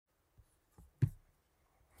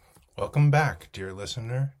Welcome back, dear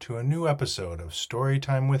listener, to a new episode of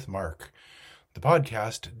Storytime with Mark, the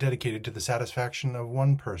podcast dedicated to the satisfaction of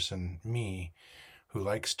one person, me, who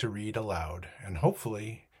likes to read aloud, and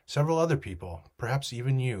hopefully several other people, perhaps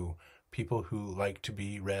even you, people who like to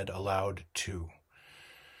be read aloud too.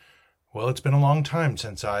 Well, it's been a long time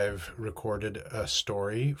since I've recorded a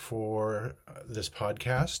story for this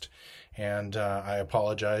podcast, and I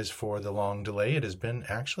apologize for the long delay. It has been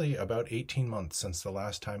actually about 18 months since the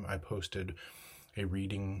last time I posted a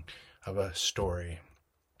reading of a story.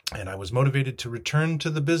 And I was motivated to return to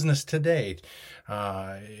the business today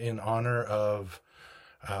in honor of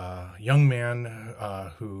a young man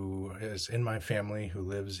who is in my family who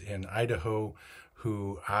lives in Idaho,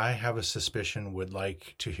 who I have a suspicion would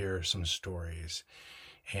like to hear some stories.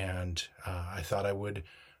 And I thought I would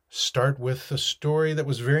start with a story that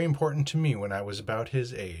was very important to me when I was about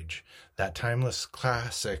his age. That timeless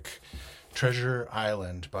classic, Treasure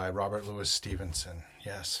Island by Robert Louis Stevenson.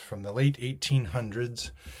 Yes, from the late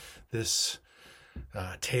 1800s, this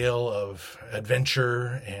tale of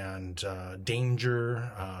adventure and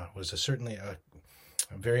danger was certainly a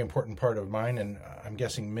very important part of mine, and I'm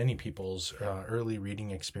guessing many people's early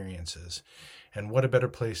reading experiences. And what a better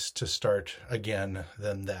place to start again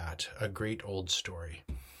than that, a great old story.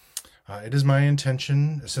 It is my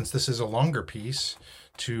intention, since this is a longer piece,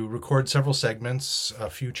 to record several segments, a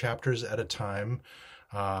few chapters at a time,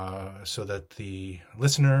 so that the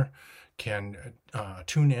listener can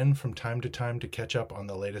tune in from time to time to catch up on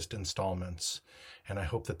the latest installments. And I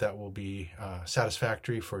hope that that will be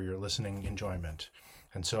satisfactory for your listening enjoyment.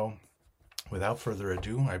 And so, without further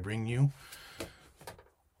ado, I bring you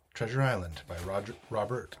Treasure Island by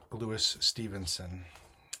Robert Louis Stevenson.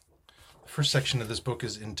 The first section of this book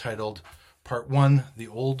is entitled Part 1, The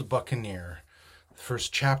Old Buccaneer. The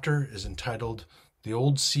first chapter is entitled The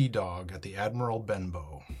Old Sea Dog at the Admiral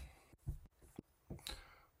Benbow.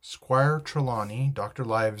 Squire Trelawney, Dr.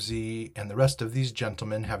 Livesey, and the rest of these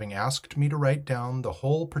gentlemen having asked me to write down the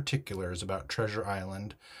whole particulars about Treasure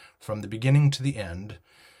Island from the beginning to the end,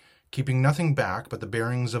 keeping nothing back but the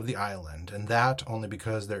bearings of the island, and that only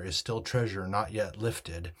because there is still treasure not yet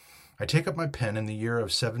lifted, I take up my pen in the year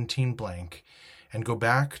of 17 blank and go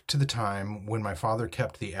back to the time when my father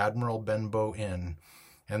kept the Admiral Benbow Inn,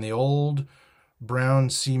 and the old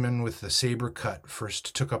brown seaman with the saber cut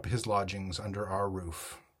first took up his lodgings under our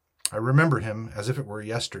roof. I remember him as if it were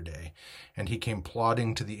yesterday, and he came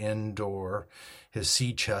plodding to the inn door, his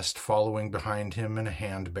sea chest following behind him in a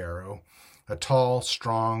hand barrow, a tall,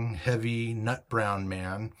 strong, heavy, nut-brown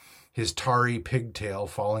man, his tarry pigtail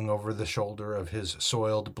falling over the shoulder of his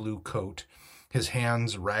soiled blue coat, his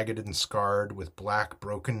hands ragged and scarred with black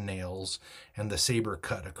broken nails, and the saber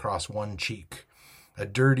cut across one cheek, a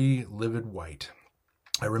dirty, livid white.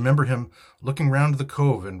 I remember him looking round the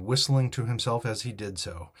cove and whistling to himself as he did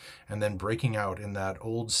so, and then breaking out in that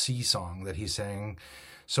old sea song that he sang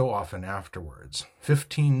so often afterwards.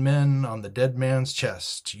 15 men on the dead man's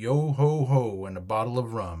chest, yo-ho-ho, and a bottle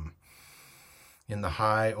of rum, in the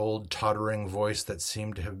high, old, tottering voice that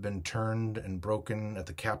seemed to have been turned and broken at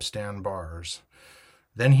the capstan bars.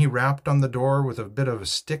 Then he rapped on the door with a bit of a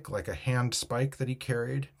stick like a hand spike that he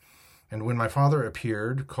carried, and when my father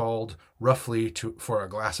appeared, called roughly for a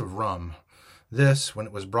glass of rum. This, when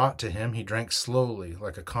it was brought to him, he drank slowly,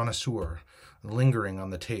 like a connoisseur, lingering on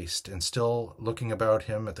the taste, and still looking about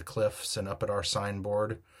him at the cliffs and up at our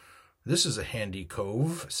signboard. "This is a handy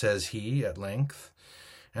cove," says he at length,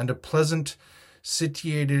 "and a pleasant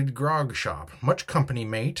sitiated grog shop. Much company,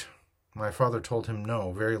 mate?" My father told him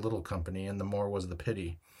no, very little company, and the more was the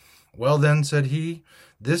pity. "Well then," said he,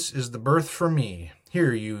 "this is the berth for me.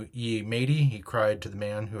 Here, ye matey," he cried to the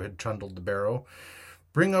man who had trundled the barrow.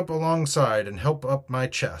 "Bring up alongside and help up my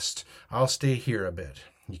chest. I'll stay here a bit,"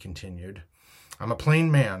 he continued. "I'm a plain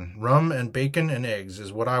man. Rum and bacon and eggs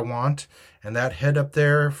is what I want, and that head up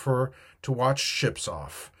there for to watch ships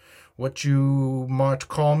off. What you might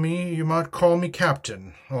call me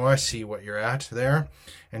captain. Oh, I see what you're at there."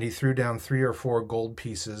 And he threw down 3 or 4 gold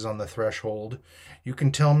pieces on the threshold. "You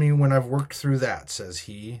can tell me when I've worked through that," says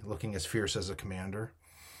he, looking as fierce as a commander.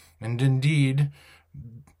 And indeed,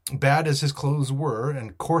 bad as his clothes were,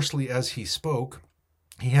 and coarsely as he spoke,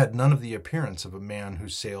 he had none of the appearance of a man who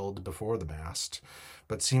sailed before the mast,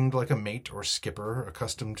 but seemed like a mate or skipper,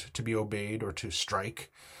 accustomed to be obeyed or to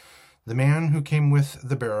strike. The man who came with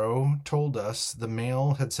the barrow told us the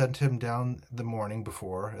mail had sent him down the morning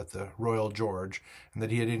before at the Royal George, and that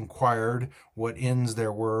he had inquired what inns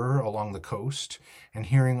there were along the coast, and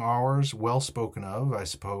hearing ours well spoken of, I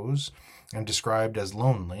suppose, and described as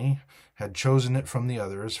lonely, had chosen it from the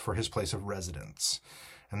others for his place of residence.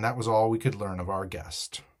 And that was all we could learn of our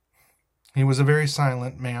guest. He was a very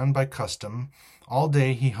silent man by custom. All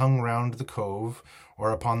day he hung round the cove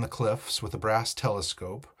or upon the cliffs with a brass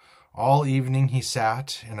telescope. All evening he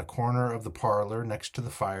sat in a corner of the parlor next to the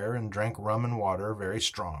fire and drank rum and water very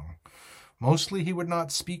strong. Mostly he would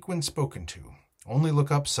not speak when spoken to, only look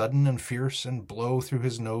up sudden and fierce and blow through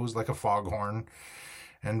his nose like a foghorn.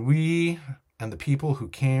 And we and the people who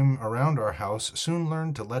came around our house soon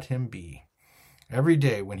learned to let him be. Every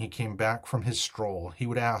day when he came back from his stroll, he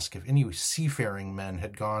would ask if any seafaring men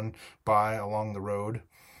had gone by along the road.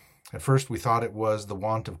 At first we thought it was the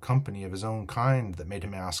want of company of his own kind that made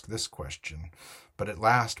him ask this question, but at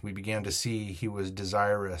last we began to see he was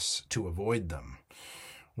desirous to avoid them.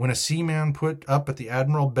 When a seaman put up at the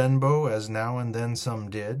Admiral Benbow, as now and then some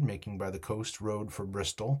did, making by the coast road for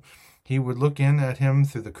Bristol, he would look in at him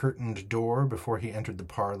through the curtained door before he entered the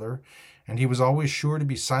parlor, and he was always sure to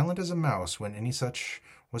be silent as a mouse when any such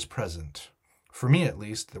was present. For me, at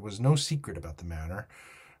least, there was no secret about the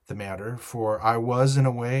matter, for I was, in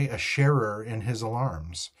a way, a sharer in his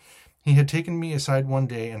alarms. He had taken me aside one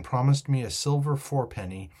day and promised me a silver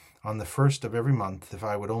fourpenny on the first of every month if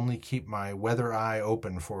I would only keep my weather eye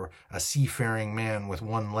open for a seafaring man with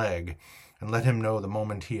one leg, and let him know the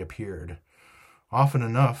moment he appeared. Often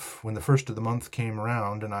enough, when the first of the month came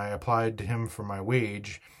round and I applied to him for my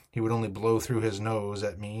wage, he would only blow through his nose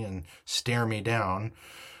at me and stare me down.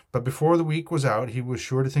 But before the week was out, he was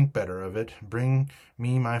sure to think better of it, bring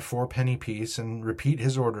me my fourpenny piece, and repeat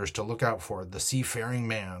his orders to look out for the seafaring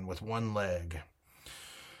man with one leg.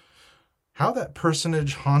 How that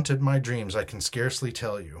personage haunted my dreams I can scarcely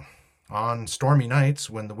tell you. On stormy nights,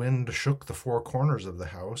 when the wind shook the four corners of the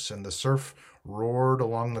house and the surf roared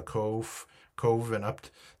along the cove and up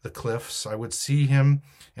the cliffs, I would see him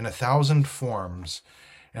in 1,000 forms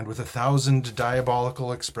and with 1,000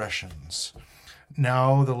 diabolical expressions.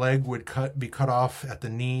 Now the leg would be cut off at the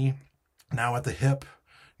knee, now at the hip.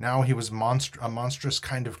 Now he was a monstrous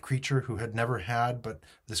kind of creature who had never had but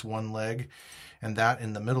this one leg, and that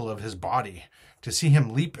in the middle of his body. To see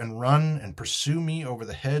him leap and run and pursue me over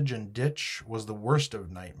the hedge and ditch was the worst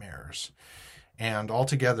of nightmares. And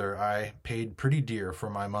altogether I paid pretty dear for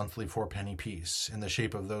my monthly fourpenny piece in the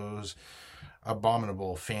shape of those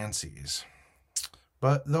abominable fancies.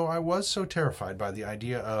 But though I was so terrified by the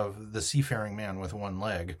idea of the seafaring man with one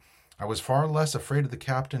leg, I was far less afraid of the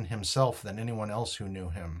captain himself than anyone else who knew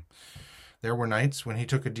him. There were nights when he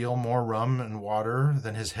took a deal more rum and water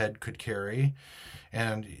than his head could carry,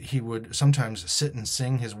 and he would sometimes sit and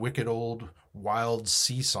sing his wicked old wild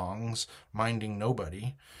sea songs, minding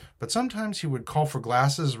nobody. But sometimes he would call for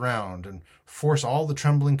glasses round and force all the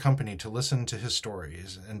trembling company to listen to his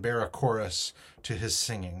stories and bear a chorus to his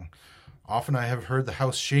singing. Often I have heard the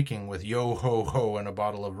house shaking with yo-ho-ho and a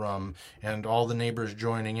bottle of rum, and all the neighbors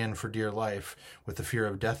joining in for dear life with the fear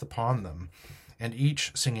of death upon them, and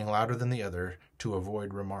each singing louder than the other to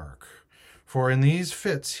avoid remark. For in these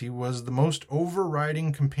fits he was the most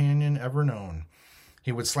overriding companion ever known.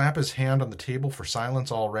 He would slap his hand on the table for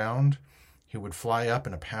silence all round. He would fly up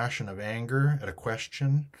in a passion of anger at a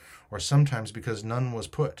question, or sometimes because none was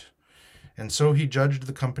put. And so he judged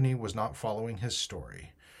the company was not following his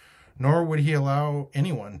story. Nor would he allow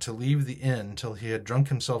anyone to leave the inn till he had drunk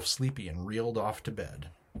himself sleepy and reeled off to bed.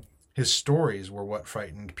 His stories were what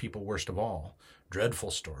frightened people worst of all. Dreadful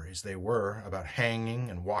stories they were, about hanging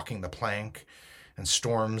and walking the plank, and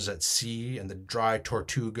storms at sea, and the dry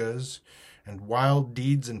Tortugas, and wild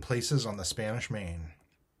deeds in places on the Spanish Main.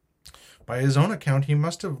 By his own account, he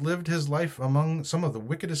must have lived his life among some of the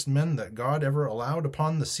wickedest men that God ever allowed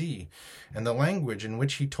upon the sea, and the language in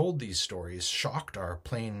which he told these stories shocked our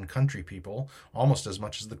plain country people almost as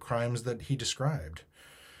much as the crimes that he described.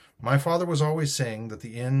 My father was always saying that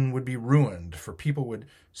the inn would be ruined, for people would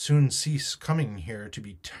soon cease coming here to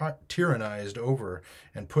be tyrannized over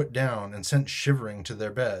and put down and sent shivering to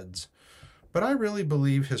their beds. But I really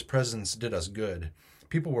believe his presence did us good.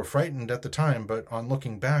 People were frightened at the time, but on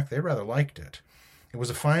looking back, they rather liked it. It was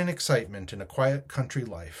a fine excitement in a quiet country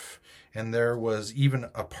life, and there was even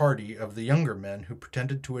a party of the younger men who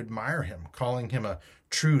pretended to admire him, calling him a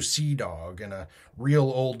true sea dog and a real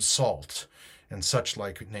old salt, and such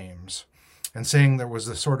like names, and saying this was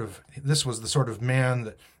the sort of man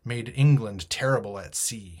that made England terrible at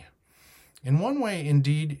sea. In one way,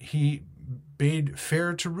 indeed, he bade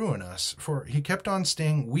fair to ruin us, for he kept on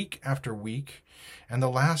staying week after week, and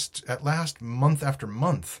at last month after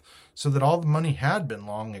month, so that all the money had been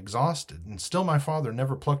long exhausted, and still my father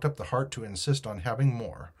never plucked up the heart to insist on having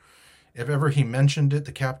more. If ever he mentioned it,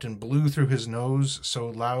 the captain blew through his nose so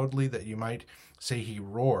loudly that you might say he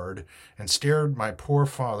roared, and stared my poor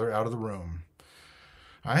father out of the room.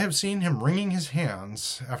 I have seen him wringing his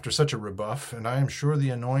hands after such a rebuff, and I am sure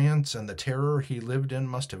the annoyance and the terror he lived in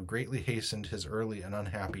must have greatly hastened his early and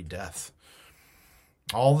unhappy death.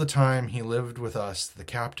 All the time he lived with us, the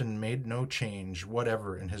captain made no change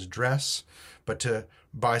whatever in his dress, but to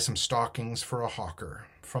buy some stockings from a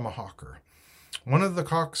hawker. One of the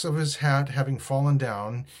cocks of his hat having fallen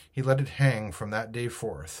down, he let it hang from that day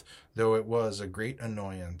forth, though it was a great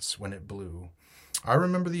annoyance when it blew. I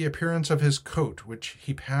remember the appearance of his coat, which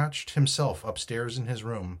he patched himself upstairs in his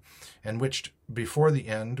room, and which before the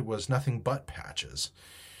end was nothing but patches.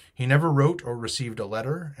 He never wrote or received a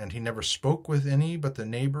letter, and he never spoke with any but the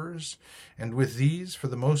neighbors, and with these, for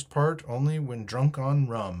the most part, only when drunk on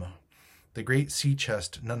rum. The great sea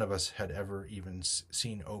chest none of us had ever even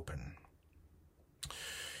seen open.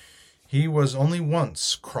 He was only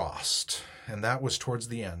once crossed, and that was towards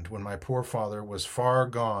the end, when my poor father was far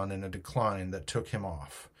gone in a decline that took him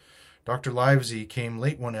off. Dr. Livesey came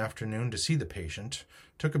late one afternoon to see the patient,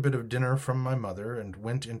 took a bit of dinner from my mother, and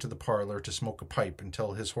went into the parlor to smoke a pipe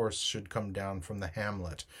until his horse should come down from the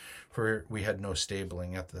hamlet, for we had no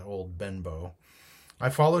stabling at the old Benbow. I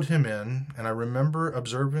followed him in, and I remember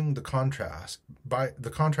observing the contrast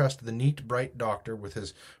of the neat, bright doctor with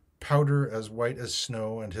his powder as white as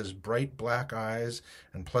snow and his bright black eyes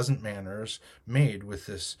and pleasant manners made with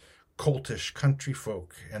this coltish country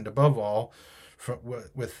folk, and above all,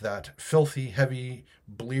 with that filthy, heavy,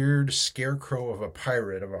 bleared scarecrow of a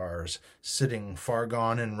pirate of ours, sitting far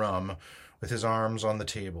gone in rum, with his arms on the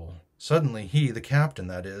table. Suddenly he, the captain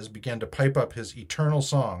that is, began to pipe up his eternal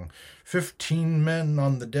song, 15 men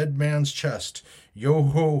on the dead man's chest,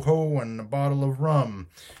 yo-ho-ho and a bottle of rum,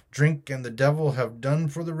 drink and the devil have done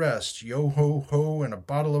for the rest, yo-ho-ho and a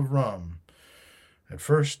bottle of rum. At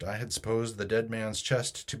first I had supposed the dead man's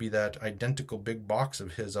chest to be that identical big box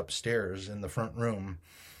of his upstairs in the front room,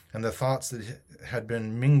 and the thoughts that had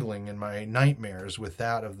been mingling in my nightmares with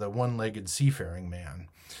that of the one-legged seafaring man.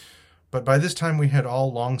 But by this time we had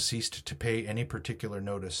all long ceased to pay any particular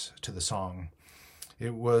notice to the song.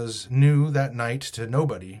 It was new that night to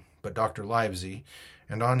nobody but Dr. Livesey,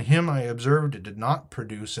 and on him I observed it did not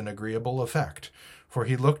produce an agreeable effect, for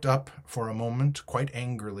he looked up for a moment quite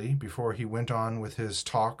angrily before he went on with his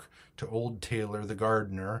talk to old Taylor the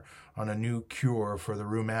gardener on a new cure for the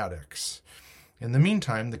rheumatics. In the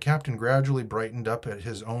meantime, the captain gradually brightened up at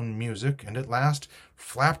his own music, and at last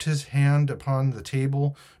flapped his hand upon the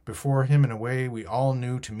table before him in a way we all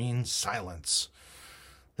knew to mean silence.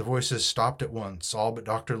 The voices stopped at once, all but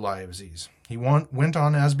Dr. Livesey's. He went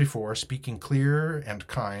on as before, speaking clear and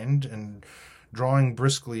kind, and drawing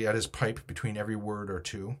briskly at his pipe between every word or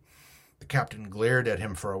two. The captain glared at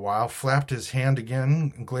him for a while, flapped his hand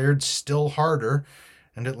again, glared still harder,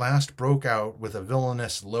 and at last broke out with a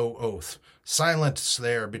villainous low oath. "Silence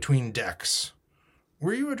there between decks."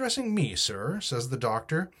 "Were you addressing me, sir?" says the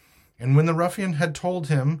doctor. And when the ruffian had told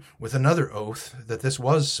him with another oath that this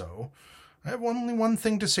was so, "I have only one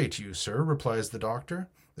thing to say to you, sir," replies the doctor,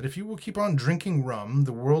 "that if you will keep on drinking rum,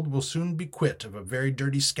 the world will soon be quit of a very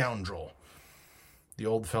dirty scoundrel." The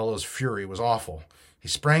old fellow's fury was awful. He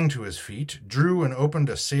sprang to his feet, drew and opened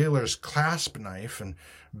a sailor's clasp knife, and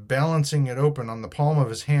balancing it open on the palm of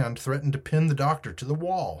his hand, threatened to pin the doctor to the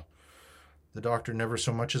wall. The doctor never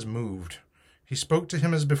so much as moved. He spoke to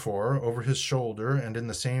him as before, over his shoulder, and in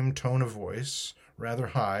the same tone of voice, rather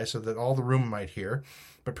high, so that all the room might hear,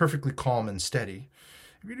 but perfectly calm and steady.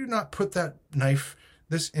 "If you do not put that knife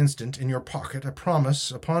this instant in your pocket, I promise,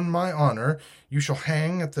 upon my honor, you shall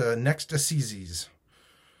hang at the next assizes."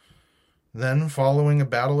 Then, following a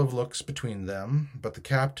battle of looks between them, but the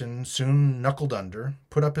captain soon knuckled under,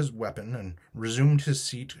 put up his weapon, and resumed his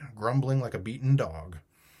seat, grumbling like a beaten dog.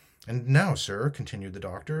 "And now, sir," continued the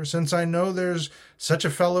doctor, "since I know there's such a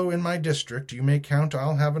fellow in my district, you may count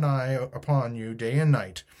I'll have an eye upon you day and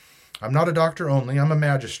night. I'm not a doctor only, I'm a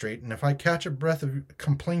magistrate, and if I catch a breath of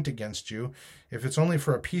complaint against you, if it's only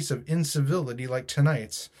for a piece of incivility like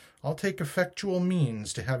tonight's, I'll take effectual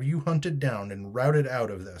means to have you hunted down and routed out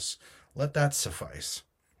of this. Let that suffice."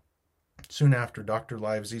 Soon after, Dr.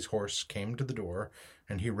 Livesey's horse came to the door,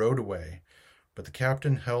 and he rode away, but the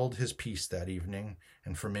captain held his peace that evening,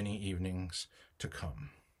 and for many evenings to come.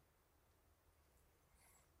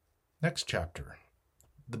 Next chapter.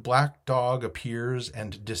 The black dog appears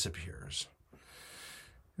and disappears.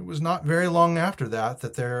 It was not very long after that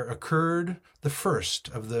there occurred the first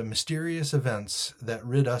of the mysterious events that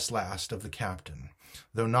rid us last of the captain,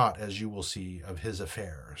 though not, as you will see, of his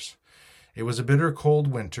affairs. It was a bitter cold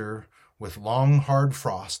winter, with long hard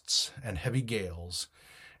frosts and heavy gales,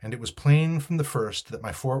 and it was plain from the first that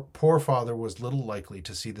my poor father was little likely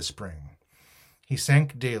to see the spring. He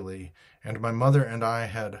sank daily, and my mother and I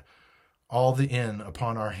had all the inn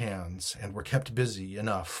upon our hands, and were kept busy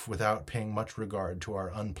enough without paying much regard to our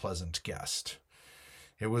unpleasant guest.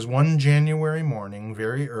 It was one January morning,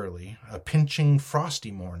 very early, a pinching,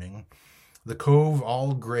 frosty morning, the cove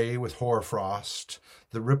all grey with hoarfrost,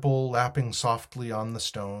 the ripple lapping softly on the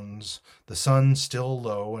stones, the sun still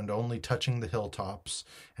low and only touching the hilltops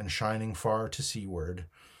and shining far to seaward.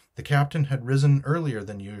 The captain had risen earlier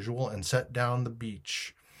than usual and set down the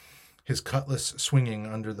beach, his cutlass swinging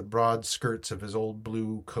under the broad skirts of his old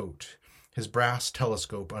blue coat, his brass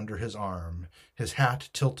telescope under his arm, his hat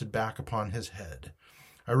tilted back upon his head.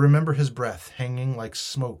 I remember his breath hanging like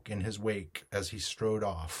smoke in his wake as he strode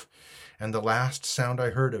off, and the last sound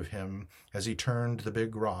I heard of him as he turned the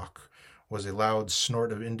big rock was a loud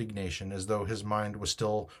snort of indignation, as though his mind was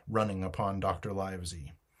still running upon Dr.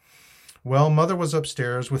 Livesey. Well, Mother was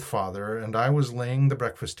upstairs with Father, and I was laying the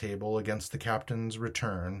breakfast table against the captain's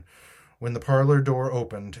return, when the parlor door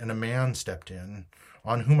opened and a man stepped in,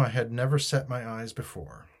 on whom I had never set my eyes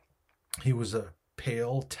before. He was a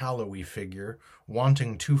pale, tallowy figure,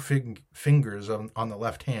 wanting two fingers on the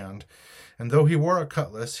left hand, and though he wore a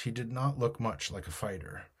cutlass, he did not look much like a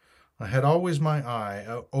fighter. I had always my eye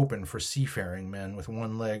open for seafaring men with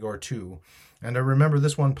one leg or two, and I remember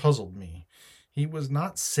this one puzzled me. He was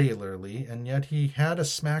not sailorly, and yet he had a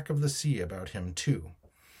smack of the sea about him, too.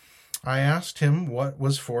 I asked him what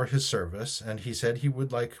was for his service, and he said he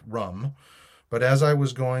would like rum, but as I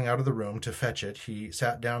was going out of the room to fetch it, he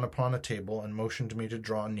sat down upon a table and motioned me to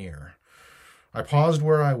draw near. I paused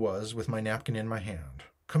where I was, with my napkin in my hand.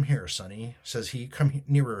 "Come here, sonny," says he. "Come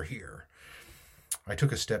nearer here." I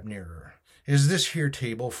took a step nearer. "Is this here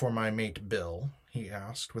table for my mate Bill?" he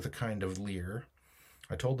asked, with a kind of leer.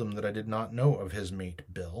 I told him that I did not know of his mate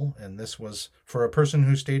Bill, and this was for a person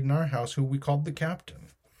who stayed in our house who we called the captain.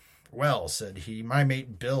 "Well," said he, "my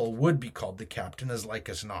mate Bill would be called the captain, as like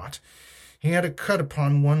as not. He had a cut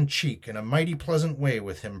upon one cheek, and a mighty pleasant way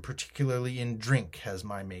with him, particularly in drink, has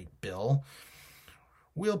my mate Bill.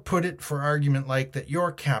 We'll put it, for argument like, that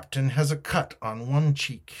your captain has a cut on one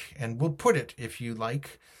cheek, and we'll put it, if you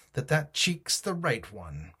like, that cheek's the right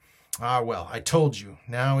one. Ah, well, I told you.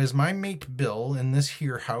 Now, is my mate Bill in this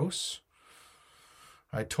here house?"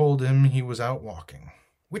 I told him he was out walking.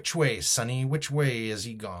 "Which way, sonny, which way is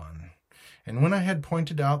he gone?" And when I had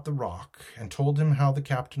pointed out the rock, and told him how the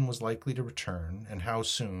captain was likely to return, and how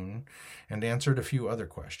soon, and answered a few other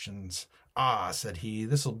questions, "Ah," said he,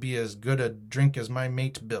 "this'll be as good a drink as my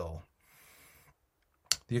mate Bill."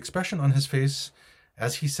 The expression on his face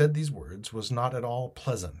as he said these words was not at all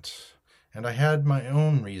pleasant, and I had my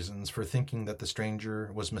own reasons for thinking that the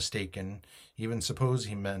stranger was mistaken, even supposing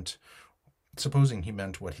he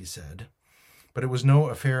meant what he said. But it was no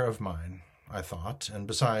affair of mine, I thought, and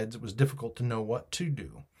besides, it was difficult to know what to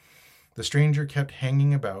do. The stranger kept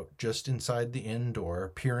hanging about just inside the inn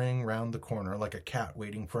door, peering round the corner like a cat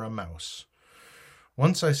waiting for a mouse.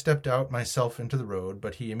 Once I stepped out myself into the road,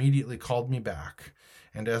 but he immediately called me back,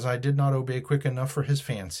 and as I did not obey quick enough for his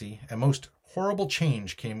fancy, a most horrible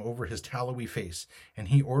change came over his tallowy face, and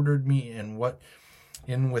he ordered me in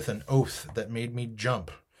with an oath that made me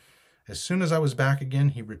jump. As soon as I was back again,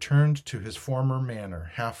 he returned to his former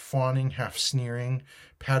manner, half fawning, half sneering,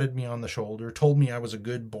 patted me on the shoulder, told me I was a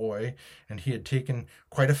good boy, and he had taken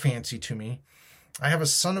quite a fancy to me. "I have a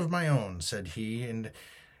son of my own," said he, "and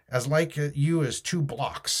as like you as 2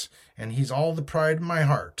 blocks, and he's all the pride of my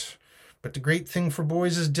heart. But the great thing for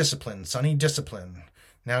boys is discipline, sonny, discipline.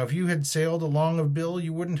 Now, if you had sailed along of Bill,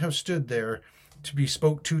 you wouldn't have stood there to be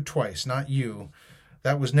spoke to twice, not you.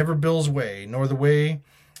 That was never Bill's way, nor the way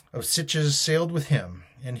of sitches sailed with him.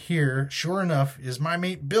 And here, sure enough, is my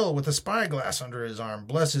mate Bill with a spyglass under his arm.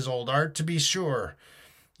 Bless his old art, to be sure.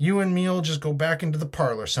 You and me'll just go back into the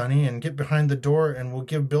parlor, sonny, and get behind the door, and we'll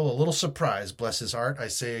give Bill a little surprise, bless his heart, I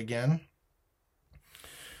say again."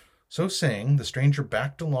 So saying, the stranger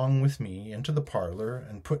backed along with me into the parlor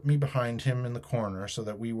and put me behind him in the corner so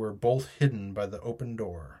that we were both hidden by the open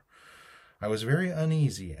door. I was very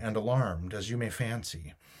uneasy and alarmed, as you may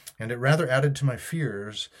fancy, and it rather added to my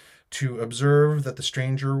fears to observe that the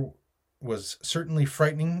stranger was certainly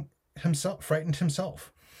frightened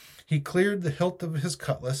himself. He cleared the hilt of his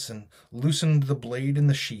cutlass and loosened the blade in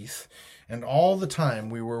the sheath, and all the time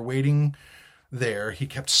we were waiting there he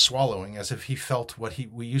kept swallowing as if he felt what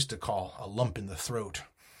we used to call a lump in the throat.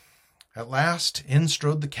 At last in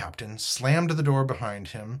strode the captain, slammed the door behind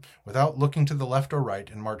him without looking to the left or right,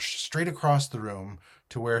 and marched straight across the room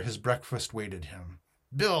to where his breakfast waited him.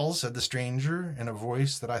 "Bill," said the stranger, in a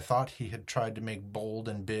voice that I thought he had tried to make bold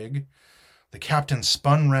and big. The captain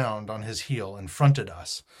spun round on his heel and fronted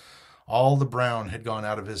us. All the brown had gone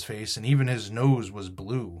out of his face, and even his nose was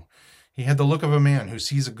blue. He had the look of a man who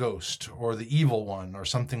sees a ghost, or the evil one, or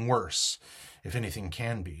something worse, if anything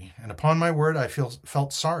can be. And upon my word, I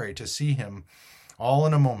felt sorry to see him all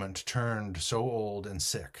in a moment turned so old and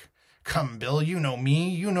sick. "Come, Bill, you know me.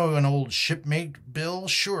 You know an old shipmate, Bill,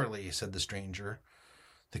 surely," said the stranger.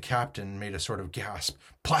 The captain made a sort of gasp.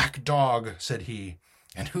 "Black Dog," said he.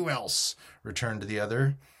 "And who else?" returned the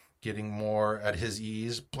other, getting more at his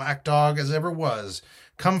ease. "Black Dog as ever was.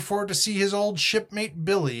 Come for to see his old shipmate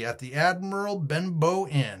Billy at the Admiral Benbow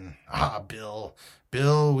Inn. Ah, Bill,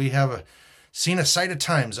 we have seen a sight of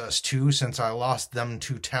times, us two, since I lost them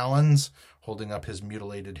 2 talons, holding up his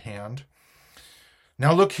mutilated hand.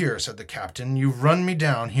 "Now look here," said the captain. "You've run me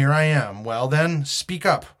down. Here I am. Well, then, speak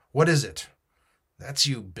up. What is it?" "That's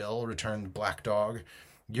you, Bill," returned Black Dog.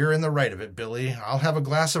 "You're in the right of it, Billy. I'll have a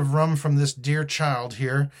glass of rum from this dear child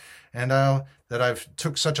here, and that I've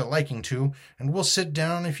took such a liking to, and we'll sit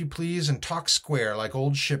down, if you please, and talk square like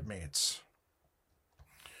old shipmates."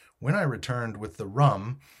 When I returned with the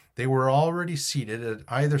rum, they were already seated at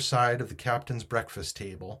either side of the captain's breakfast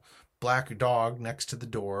table, Black Dog next to the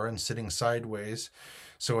door and sitting sideways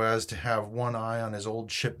so as to have one eye on his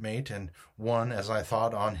old shipmate and one, as I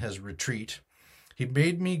thought, on his retreat. He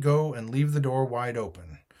bade me go and leave the door wide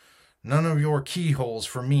open. "None of your keyholes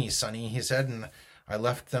for me, sonny," he said, and I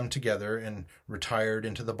left them together and retired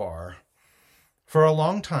into the bar. For a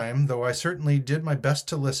long time, though I certainly did my best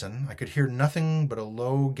to listen, I could hear nothing but a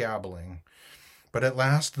low gabbling. But at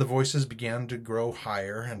last the voices began to grow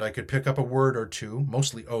higher, and I could pick up a word or two,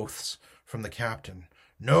 mostly oaths, from the captain.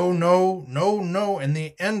 "No, no, no, no, and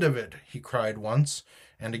the end of it," he cried once,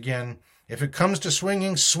 and again, "If it comes to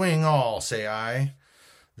swinging, swing all, say I."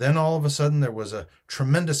 Then all of a sudden there was a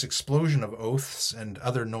tremendous explosion of oaths and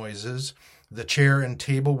other noises. The chair and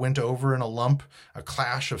table went over in a lump, a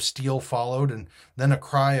clash of steel followed, and then a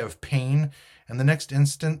cry of pain, and the next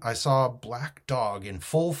instant I saw a Black Dog in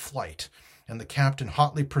full flight, and the captain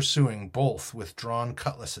hotly pursuing, both with drawn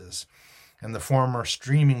cutlasses, and the former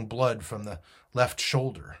streaming blood from the left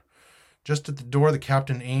shoulder. Just at the door the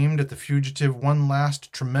captain aimed at the fugitive one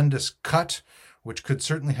last tremendous cut, which could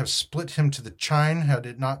certainly have split him to the chine had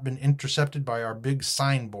it not been intercepted by our big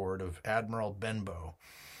signboard of Admiral Benbow.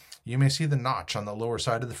 You may see the notch on the lower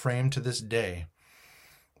side of the frame to this day.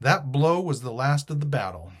 That blow was the last of the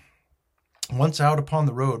battle. Once out upon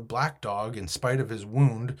the road, Black Dog, in spite of his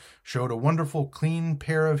wound, showed a wonderful clean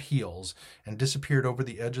pair of heels and disappeared over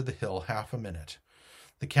the edge of the hill half a minute.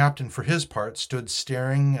 The captain, for his part, stood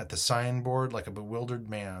staring at the signboard like a bewildered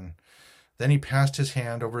man. Then he passed his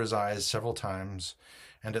hand over his eyes several times,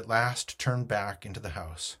 and at last turned back into the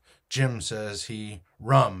house. "Jim," says he,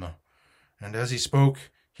 "rum." And as he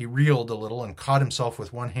spoke, he reeled a little and caught himself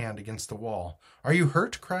with one hand against the wall. "Are you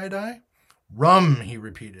hurt?" cried I. "Rum," he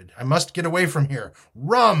repeated. "I must get away from here.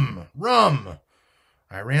 Rum! Rum!"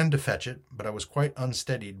 I ran to fetch it, but I was quite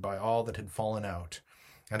unsteadied by all that had fallen out,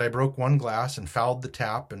 and I broke one glass and fouled the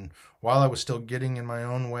tap, and while I was still getting in my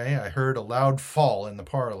own way, I heard a loud fall in the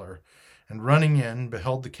parlor, and running in,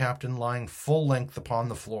 beheld the captain lying full length upon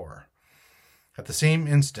the floor. At the same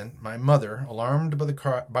instant, my mother, alarmed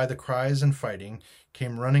by the cries and fighting,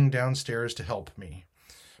 came running downstairs to help me.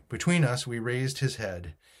 Between us, we raised his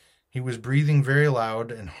head. He was breathing very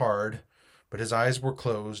loud and hard, but his eyes were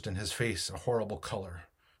closed and his face a horrible color.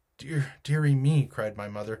 Dearie me," cried my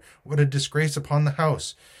mother, "what a disgrace upon the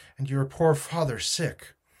house, and your poor father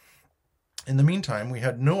sick." In the meantime, we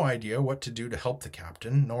had no idea what to do to help the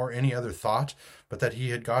captain, nor any other thought but that he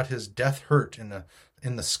had got his death hurt in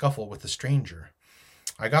the scuffle with the stranger.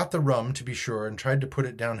 I got the rum, to be sure, and tried to put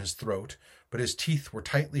it down his throat, but his teeth were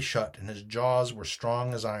tightly shut and his jaws were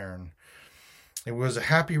strong as iron. It was a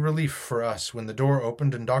happy relief for us when the door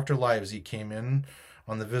opened and Dr. Livesey came in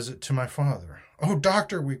on the visit to my father. "Oh,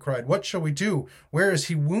 doctor," we cried, "what shall we do? Where is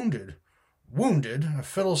he wounded?" "Wounded? A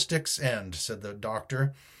fiddlestick's end," said the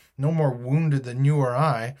doctor. "No more wounded than you or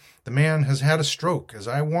I. The man has had a stroke, as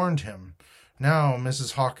I warned him. Now,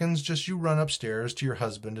 Mrs. Hawkins, just you run upstairs to your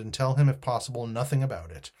husband and tell him, if possible, nothing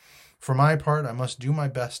about it. For my part, I must do my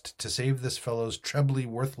best to save this fellow's trebly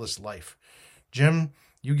worthless life. Jim,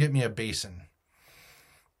 you get me a basin."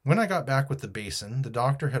 When I got back with the basin, the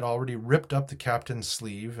doctor had already ripped up the captain's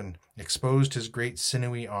sleeve and exposed his great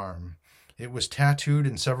sinewy arm. It was tattooed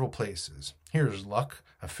in several places. "Here's luck,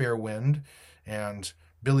 a fair wind," and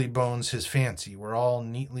 "Billy Bones his fancy" were all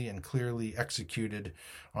neatly and clearly executed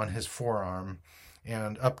on his forearm,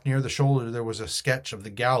 and up near the shoulder there was a sketch of the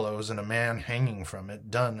gallows and a man hanging from it,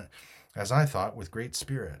 done, as I thought, with great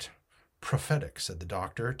spirit. "Prophetic," said the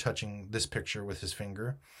doctor, touching this picture with his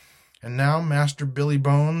finger. And now, Master Billy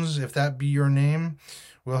Bones, if that be your name,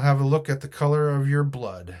 we'll have a look at the color of your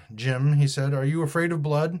blood. Jim, he said, are you afraid of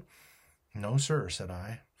blood? No, sir, said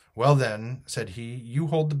I. Well then, said he, you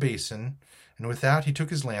hold the basin. And with that he took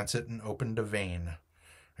his lancet and opened a vein.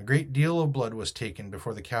 A great deal of blood was taken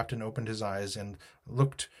before the captain opened his eyes and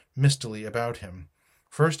looked mistily about him.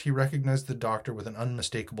 First he recognized the doctor with an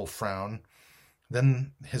unmistakable frown.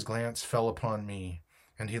 Then his glance fell upon me,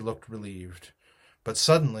 and he looked relieved. But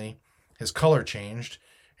suddenly his color changed,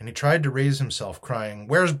 and he tried to raise himself, crying,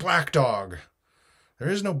 "Where's Black Dog?" "There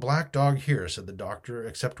is no black dog here," said the doctor,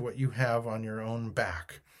 "except what you have on your own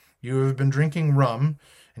back. You have been drinking rum,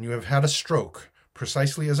 and you have had a stroke,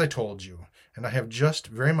 precisely as I told you, and I have just,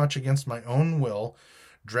 very much against my own will,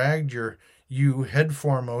 dragged you head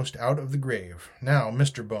foremost out of the grave. Now,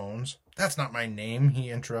 Mr. Bones—" "That's not my name," he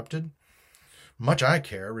interrupted. "Much I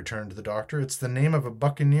care," returned the doctor. "It's the name of a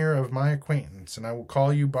buccaneer of my acquaintance, and I will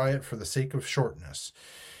call you by it for the sake of shortness.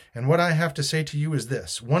 And what I have to say to you is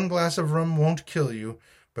this: 1 glass of rum won't kill you,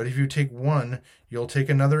 but if you take one, you'll take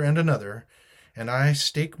another and another, and I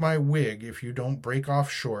stake my wig if you don't break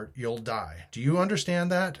off short, you'll die. Do you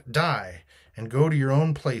understand that? Die, and go to your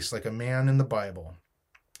own place like a man in the Bible.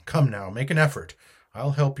 Come now, make an effort.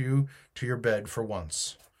 I'll help you to your bed for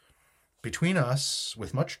once." Between us,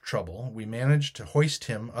 with much trouble, we managed to hoist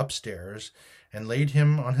him upstairs and laid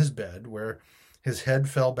him on his bed, where his head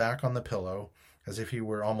fell back on the pillow, as if he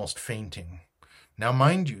were almost fainting. "Now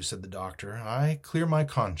mind you," said the doctor, "I clear my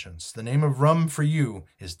conscience. The name of rum for you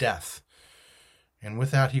is death." And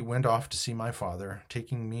with that he went off to see my father,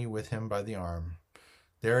 taking me with him by the arm.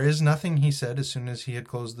 "There is nothing," he said, as soon as he had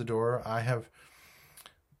closed the door.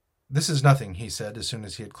 "This is nothing," he said, as soon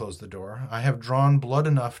as he had closed the door. "I have drawn blood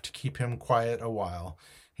enough to keep him quiet a while.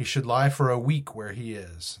 He should lie for a week where he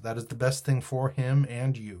is. That is the best thing for him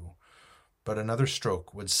and you. But another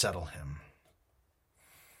stroke would settle him."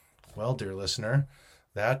 Well, dear listener,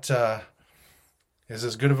 that is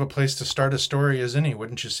as good of a place to start a story as any,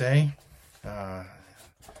 wouldn't you say?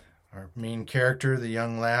 Our main character, the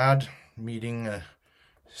young lad, meeting a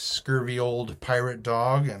scurvy old pirate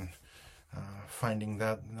dog and finding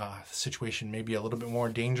that the situation may be a little bit more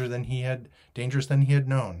dangerous than he had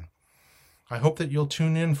known. I hope that you'll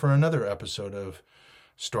tune in for another episode of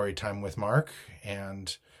Storytime with Mark,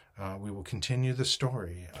 and we will continue the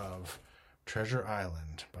story of Treasure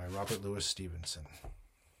Island by Robert Louis Stevenson.